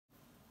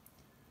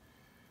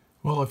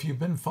Well, if you've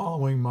been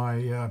following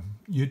my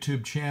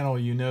YouTube channel,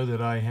 you know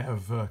that I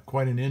have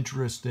quite an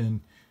interest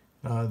in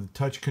the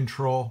touch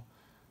control.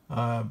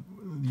 Uh,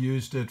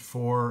 Used it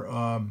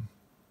for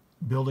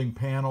building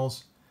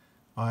panels.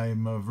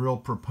 I'm a real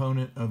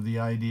proponent of the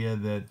idea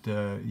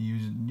that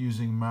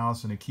using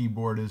mouse and a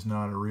keyboard is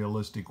not a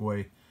realistic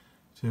way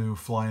to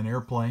fly an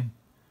airplane.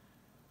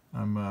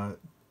 I'm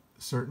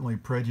certainly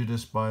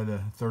prejudiced by the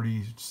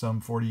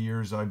 40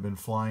 years I've been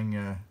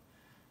flying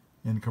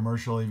in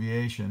commercial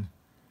aviation.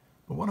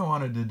 But what I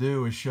wanted to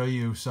do is show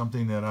you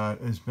something that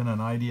has been an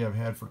idea I've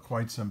had for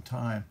quite some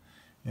time,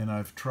 and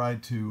I've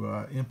tried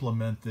to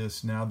implement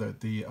this now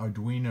that the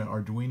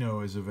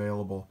Arduino is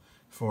available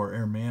for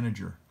Air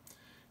Manager.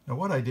 Now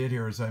what I did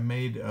here is I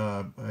made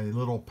a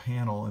little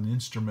panel, an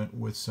instrument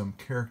with some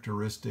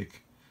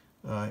characteristic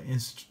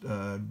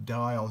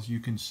dials. You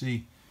can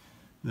see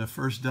the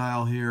first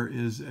dial here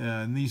is,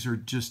 and these are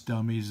just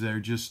dummies, they're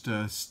just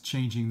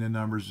changing the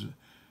numbers.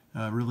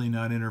 Really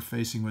not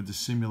interfacing with the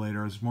simulator.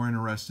 I was more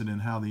interested in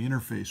how the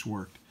interface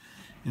worked.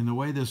 And the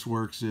way this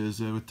works is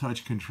with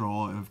touch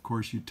control, of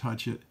course you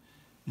touch it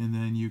and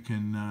then you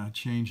can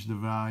change the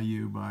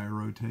value by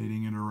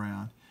rotating it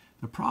around.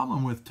 The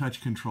problem with touch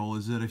control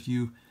is that if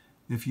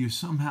you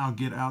somehow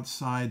get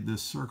outside the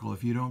circle,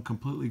 if you don't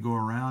completely go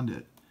around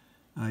it,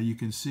 you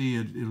can see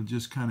it'll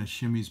just kind of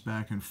shimmies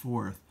back and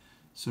forth.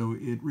 So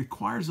it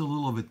requires a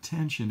little of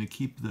attention to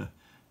keep the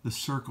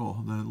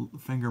circle, the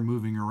finger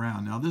moving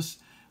around. Now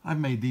I've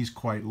made these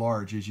quite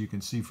large, as you can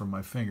see from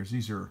my fingers.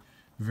 These are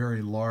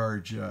very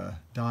large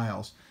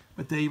dials,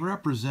 but they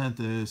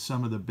represent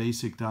some of the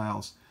basic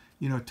dials.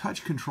 You know,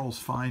 touch control's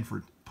fine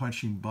for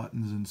punching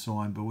buttons and so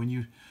on, but when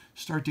you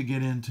start to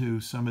get into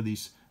some of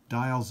these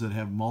dials that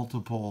have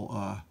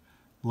multiple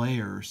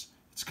layers,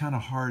 it's kind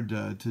of hard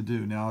to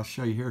do. Now I'll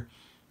show you here.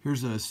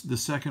 Here's the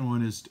second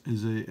one is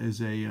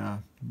I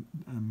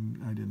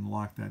didn't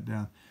lock that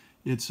down.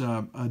 It's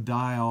a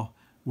dial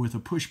with a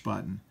push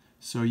button.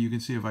 So you can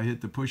see if I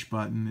hit the push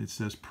button, it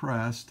says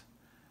pressed,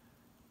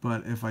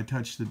 but if I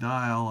touch the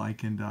dial, I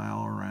can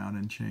dial around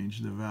and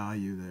change the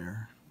value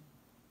there.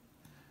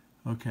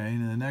 Okay,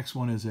 and the next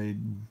one is a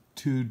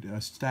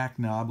stack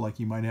knob like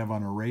you might have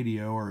on a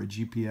radio or a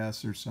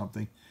GPS or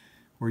something,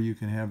 where you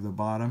can have the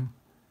bottom.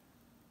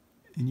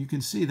 And you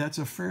can see that's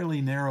a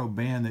fairly narrow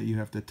band that you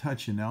have to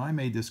touch in. Now I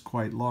made this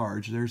quite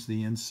large. There's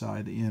the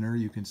inside, the inner,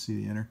 you can see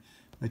the inner.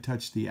 If I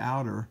touch the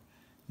outer,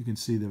 you can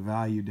see the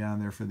value down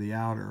there for the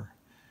outer.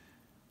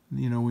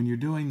 You know, when you're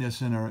doing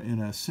this in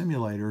a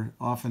simulator,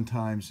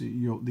 oftentimes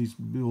these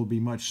will be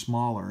much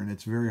smaller, and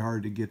it's very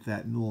hard to get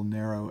that little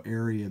narrow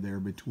area there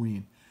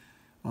between.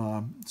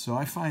 So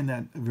I find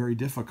that very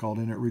difficult,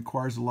 and it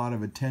requires a lot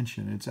of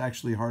attention. It's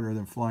actually harder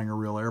than flying a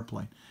real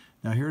airplane.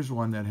 Now here's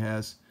one that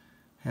has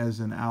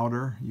an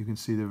outer. You can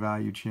see the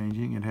value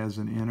changing. It has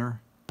an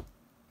inner.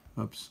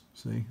 Oops,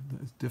 see,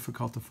 it's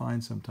difficult to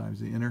find sometimes,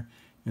 the inner.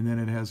 And then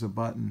it has a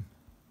button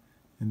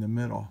in the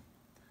middle.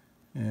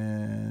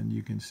 And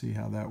you can see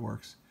how that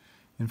works.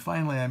 And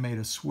finally I made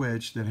a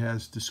switch that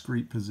has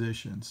discrete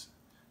positions,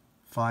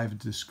 5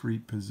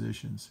 discrete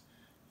positions.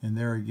 And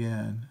there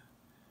again,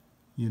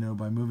 you know,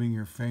 by moving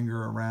your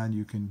finger around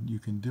you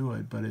can do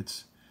it, but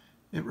it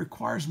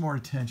requires more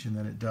attention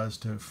than it does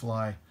to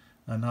fly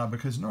a knob,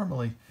 because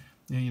normally,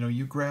 you know,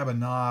 you grab a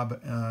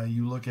knob,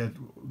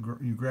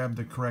 you grab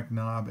the correct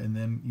knob, and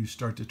then you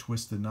start to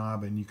twist the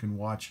knob, and you can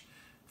watch,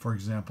 for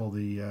example,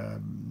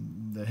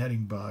 the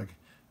heading bug.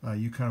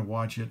 You kind of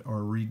watch it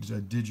or read a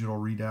digital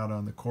readout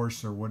on the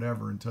course or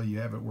whatever until you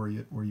have it where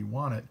you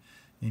want it,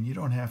 and you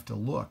don't have to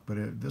look.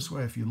 But this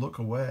way, if you look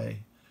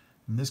away,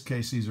 in this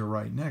case these are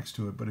right next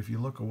to it, but if you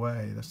look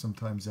away,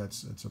 sometimes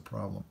that's a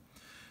problem.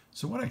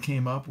 So what I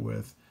came up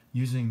with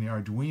using the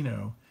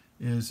Arduino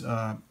is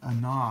a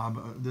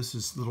knob. This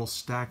is little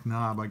stack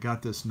knob. I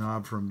got this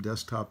knob from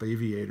Desktop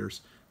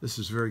Aviators. This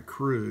is very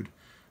crude,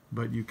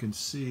 but you can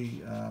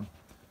see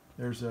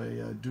there's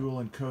a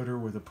dual encoder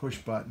with a push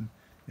button.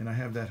 And I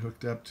have that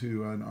hooked up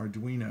to an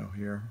Arduino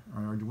here.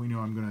 An Arduino,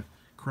 I'm going to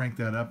crank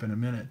that up in a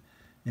minute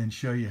and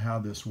show you how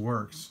this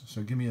works.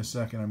 So give me a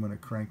second, I'm going to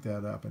crank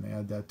that up and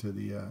add that to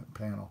the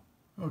panel.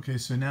 Okay,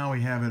 so now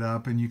we have it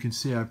up, and you can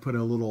see I put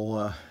a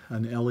little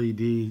an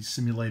LED,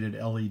 simulated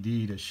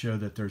LED, to show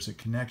that there's a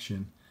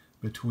connection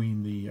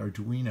between the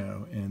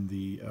Arduino and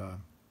the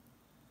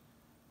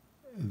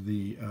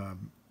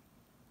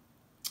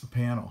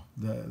panel.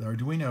 The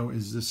Arduino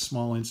is this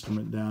small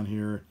instrument down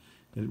here.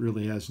 It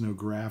really has no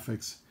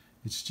graphics.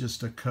 It's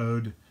just a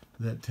code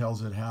that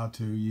tells it how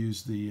to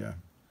use the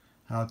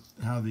how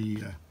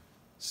the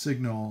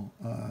signal,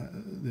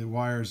 the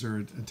wires are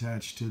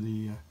attached to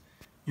the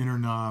inner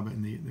knob,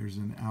 and there's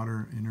an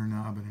inner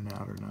knob and an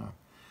outer knob.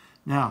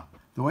 Now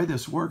the way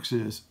this works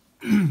is,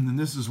 and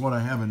this is what I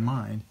have in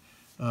mind.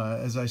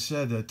 As I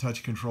said, the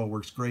touch control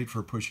works great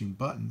for pushing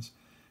buttons,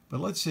 but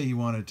let's say you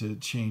wanted to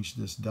change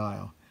this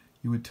dial.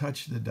 You would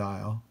touch the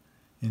dial,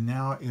 and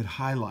now it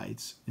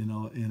highlights in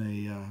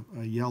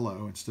a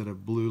yellow instead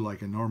of blue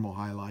like a normal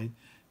highlight,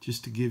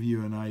 just to give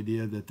you an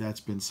idea that that's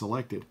been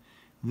selected.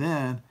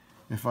 Then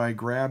if I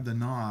grab the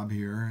knob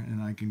here,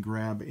 and I can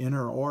grab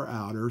inner or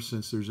outer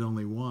since there's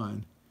only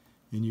one,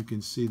 and you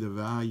can see the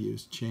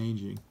values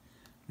changing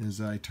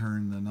as I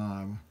turn the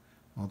knob.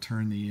 I'll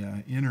turn the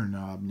inner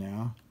knob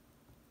now,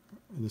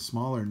 the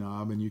smaller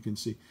knob, and you can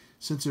see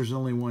since there's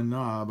only one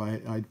knob,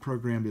 I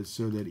programmed it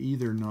so that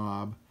either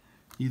knob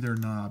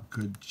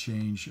could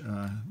change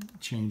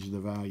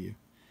the value.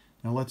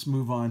 Now let's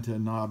move on to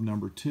knob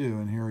number 2,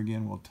 and here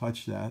again we'll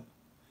touch that.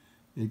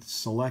 It's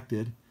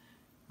selected.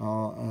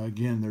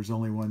 Again, there's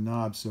only one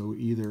knob, so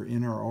either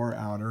inner or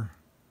outer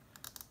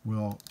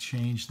will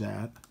change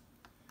that.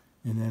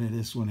 And then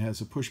this one has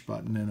a push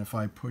button, and if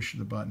I push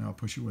the button, I'll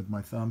push it with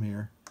my thumb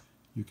here,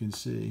 you can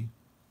see.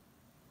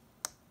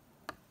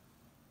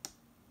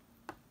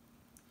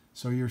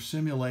 So you're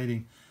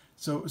simulating.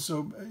 So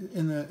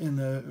in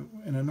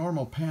a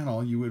normal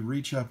panel, you would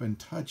reach up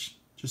and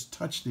just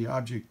touch the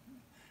object,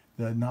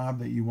 the knob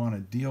that you want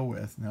to deal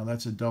with. Now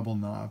that's a double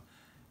knob,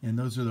 and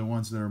those are the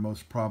ones that are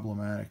most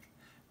problematic.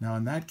 Now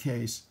in that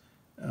case,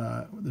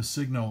 the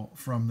signal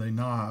from the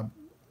knob,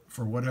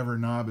 for whatever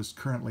knob is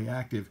currently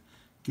active,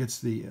 gets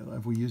the,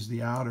 if we use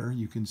the outer,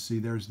 you can see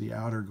there's the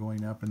outer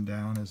going up and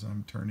down as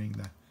I'm turning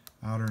the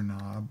outer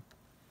knob.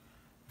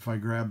 If I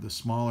grab the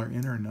smaller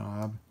inner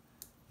knob,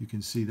 you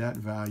can see that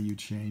value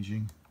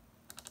changing.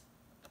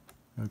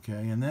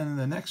 Okay, and then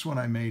the next one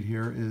I made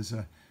here is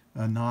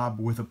a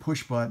knob with a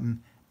push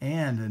button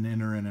and an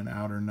inner and an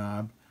outer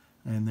knob.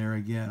 And there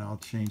again, I'll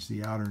change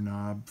the outer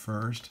knob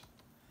first.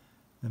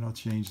 Then I'll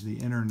change the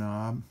inner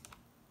knob.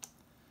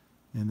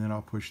 And then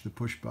I'll push the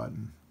push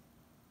button.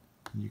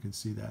 And you can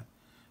see that.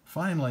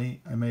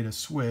 Finally, I made a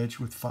switch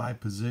with 5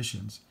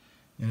 positions.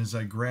 And as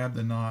I grab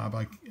the knob,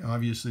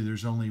 obviously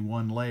there's only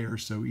one layer,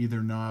 so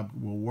either knob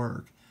will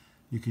work.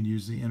 You can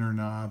use the inner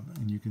knob,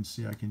 and you can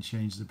see I can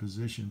change the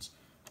positions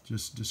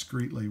just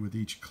discreetly with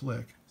each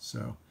click.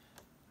 So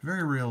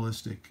very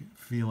realistic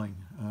feeling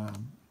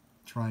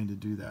trying to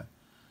do that.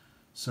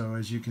 So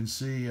as you can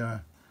see,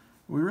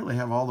 we really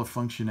have all the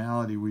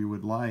functionality we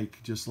would like,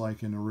 just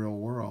like in the real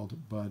world,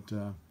 but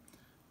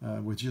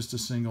with just a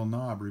single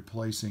knob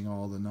replacing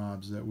all the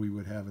knobs that we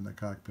would have in the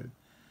cockpit.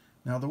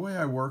 Now the way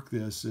I work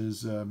this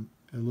is a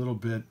little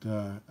bit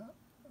of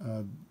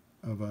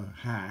a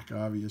hack,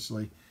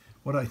 obviously.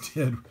 What I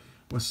did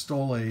was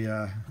stole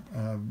a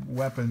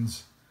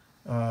weapons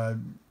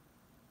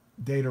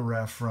data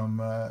ref from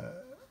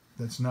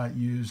that's not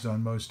used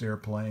on most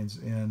airplanes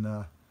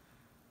in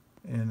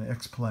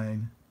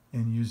X-plane,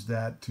 and used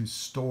that to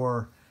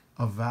store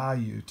a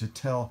value to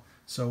tell.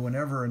 So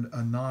whenever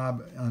a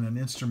knob on an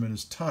instrument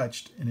is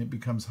touched and it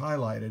becomes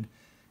highlighted,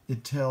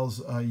 it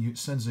tells has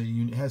a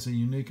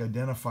unique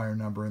identifier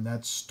number, and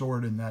that's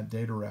stored in that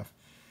data ref.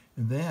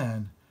 And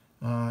then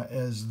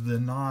as the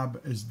knob,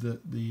 as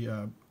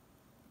the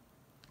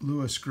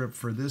Lua script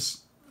for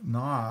this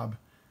knob,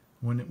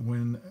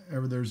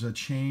 whenever there's a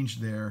change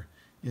there,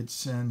 it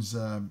sends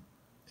a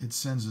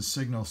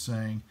signal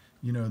saying,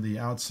 you know, the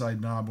outside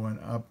knob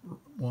went up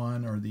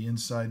 1, or the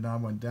inside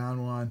knob went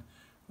down 1,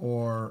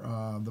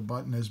 or the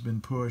button has been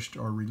pushed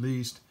or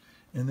released,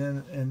 and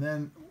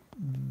then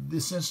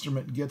this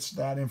instrument gets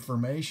that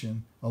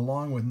information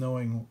along with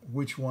knowing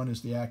which one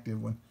is the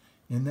active one,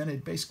 and then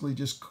it basically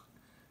just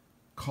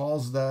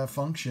calls the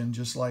function,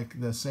 just like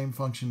the same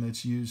function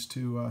that's used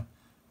to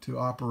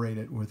operate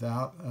it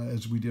without,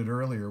 as we did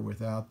earlier,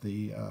 without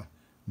the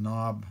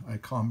knob.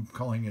 I'm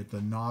calling it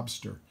the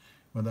knobster,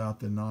 without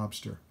the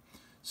knobster.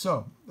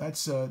 So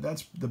that's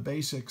the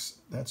basics.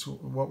 That's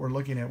what we're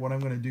looking at. What I'm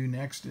going to do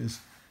next is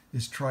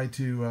try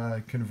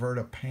to convert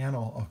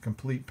a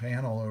complete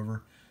panel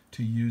over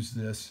to use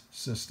this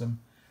system.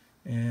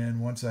 And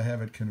once I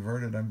have it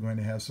converted, I'm going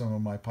to have some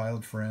of my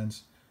pilot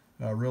friends,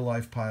 real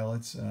life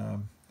pilots,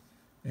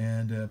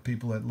 and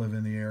people that live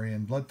in the area,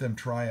 and let them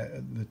try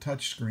the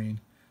touch screen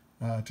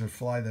to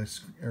fly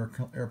this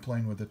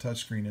airplane with the touch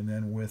screen and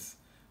then with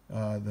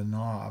the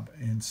knob,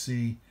 and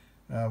see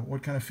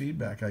what kind of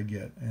feedback I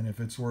get, and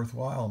if it's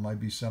worthwhile. It might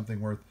be something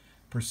worth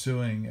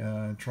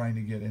pursuing, trying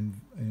to get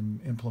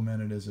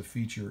implemented as a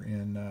feature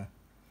in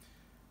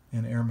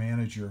Air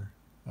Manager,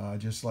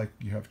 just like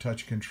you have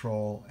touch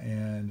control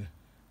and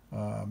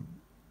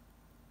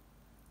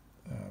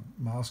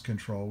mouse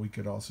control. We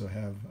could also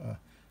have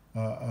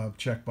a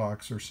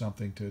checkbox or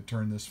something to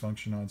turn this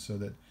function on, so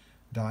that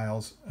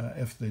dials,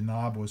 if the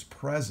knob was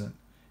present,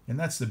 and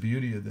that's the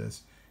beauty of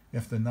this,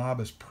 if the knob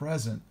is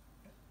present,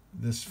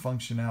 this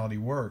functionality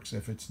works.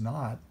 If it's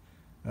not,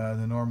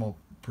 the normal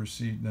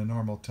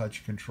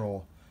touch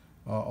control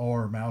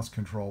or mouse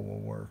control will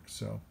work.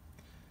 So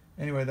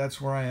anyway,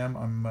 that's where I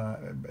am.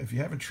 If you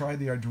haven't tried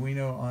the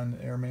Arduino on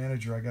Air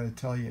Manager, I got to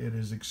tell you, it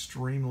is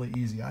extremely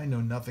easy. I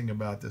know nothing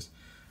about this.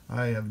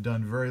 I have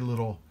done very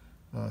little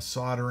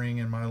soldering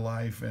in my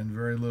life, and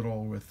very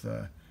little with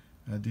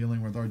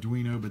dealing with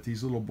Arduino, but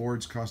these little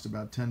boards cost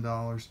about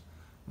 $10.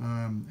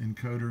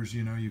 Encoders,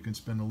 you know, you can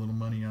spend a little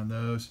money on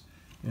those.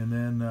 And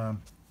then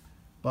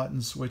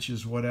buttons,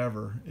 switches,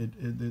 whatever.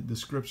 The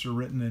scripts are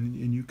written,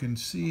 and you can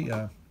see,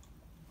 I'll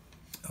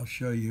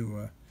show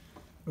you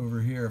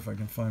over here, if I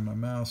can find my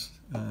mouse,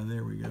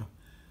 there we go.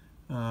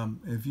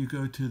 If you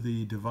go to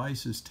the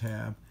Devices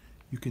tab,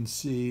 you can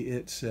see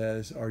it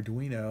says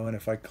Arduino, and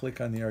if I click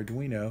on the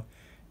Arduino,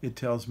 it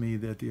tells me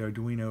that the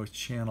Arduino is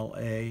channel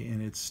A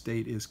and its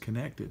state is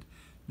connected.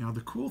 Now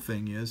the cool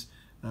thing is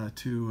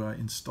to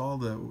install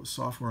the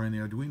software in the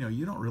Arduino,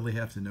 you don't really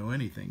have to know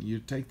anything. You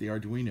take the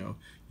Arduino,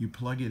 you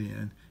plug it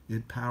in,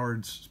 it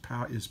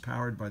is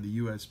powered by the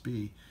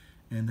USB,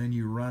 and then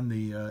you run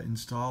the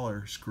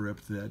installer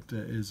script that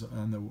is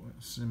on the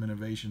Sim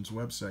Innovations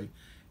website,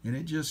 and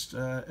it just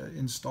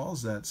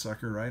installs that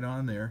sucker right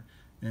on there,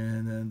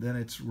 and then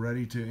it's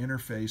ready to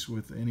interface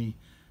with any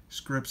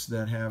scripts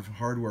that have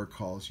hardware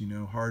calls, you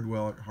know,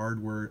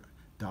 hardware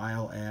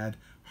dial add,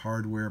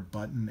 hardware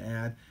button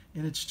add,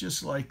 and it's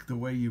just like the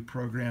way you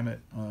program it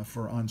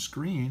for on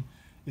screen,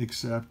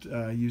 except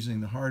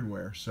using the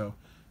hardware. So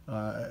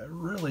it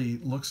really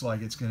looks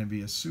like it's going to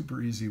be a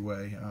super easy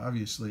way.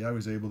 Obviously, I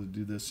was able to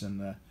do this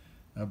in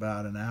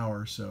about an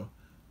hour, so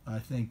I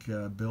think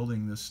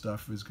building this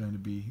stuff is going to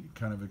be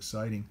kind of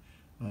exciting,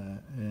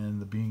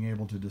 and being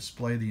able to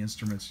display the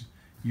instruments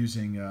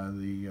using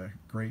the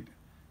great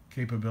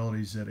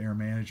capabilities that Air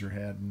Manager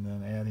had, and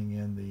then adding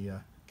in the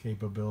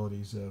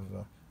capabilities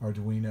of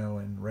Arduino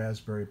and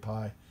Raspberry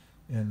Pi,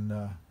 and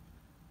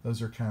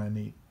those are kind of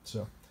neat.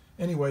 So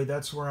anyway,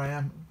 that's where I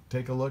am.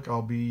 Take a look.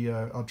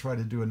 I'll try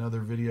to do another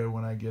video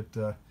when I get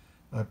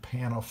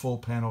a full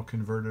panel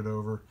converted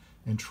over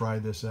and try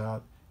this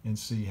out and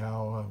see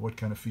how what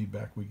kind of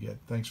feedback we get.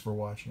 Thanks for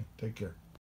watching. Take care.